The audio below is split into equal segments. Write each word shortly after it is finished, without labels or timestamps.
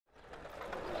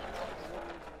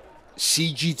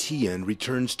CGTN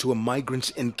returns to a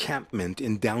migrants' encampment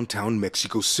in downtown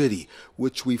Mexico City,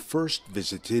 which we first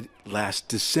visited last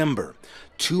December.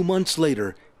 2 months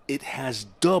later, it has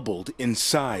doubled in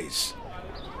size.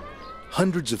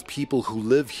 Hundreds of people who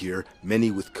live here, many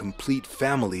with complete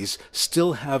families,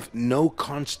 still have no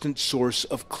constant source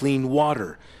of clean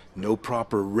water, no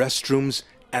proper restrooms,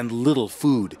 and little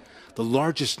food. The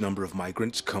largest number of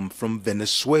migrants come from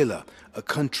Venezuela, a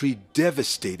country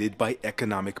devastated by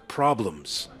economic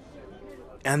problems.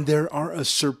 And there are a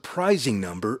surprising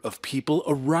number of people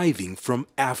arriving from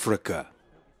Africa.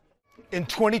 In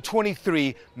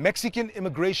 2023, Mexican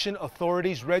immigration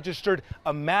authorities registered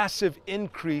a massive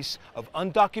increase of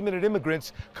undocumented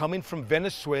immigrants coming from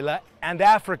Venezuela and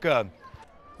Africa.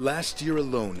 Last year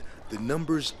alone, the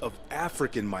numbers of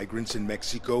African migrants in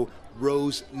Mexico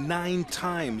rose 9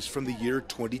 times from the year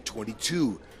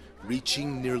 2022,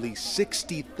 reaching nearly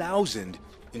 60,000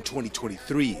 in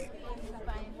 2023.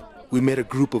 We met a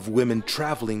group of women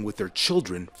traveling with their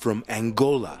children from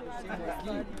Angola.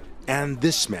 And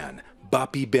this man,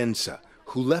 Bapi Benza,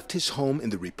 who left his home in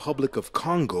the Republic of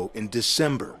Congo in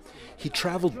December. He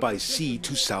traveled by sea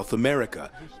to South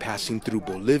America, passing through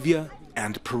Bolivia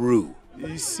and Peru.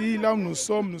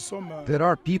 There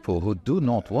are people who do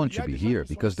not want to be here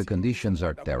because the conditions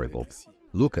are terrible.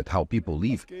 Look at how people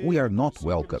live. We are not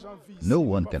welcome. No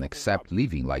one can accept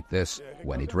living like this.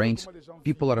 When it rains,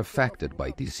 people are affected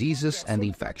by diseases and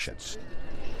infections.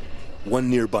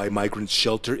 One nearby migrant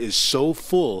shelter is so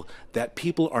full that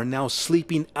people are now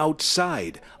sleeping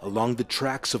outside along the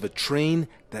tracks of a train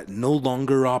that no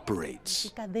longer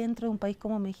operates.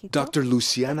 Dr.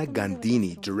 Luciana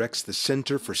Gandini directs the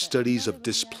Center for Studies of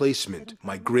Displacement,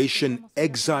 Migration,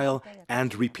 Exile,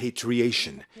 and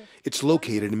Repatriation. It's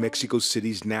located in Mexico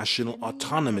City's National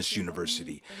Autonomous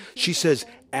University. She says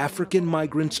African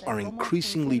migrants are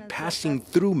increasingly passing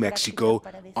through Mexico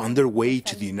on their way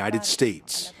to the United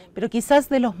States.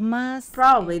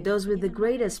 Probably those with the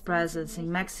greatest presence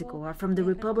in Mexico are from the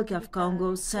Republic of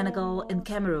Congo, Senegal, and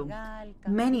Cameroon.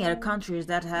 Many are countries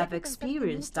that have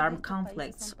experienced armed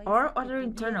conflicts or other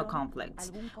internal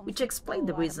conflicts, which explain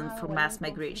the reason for mass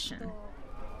migration.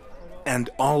 And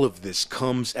all of this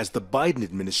comes as the Biden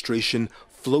administration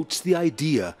floats the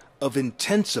idea of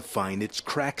intensifying its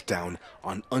crackdown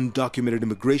on undocumented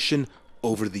immigration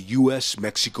over the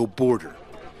U.S.-Mexico border.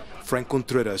 Franc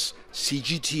Contreras,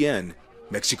 CGTN,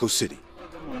 Mexico City.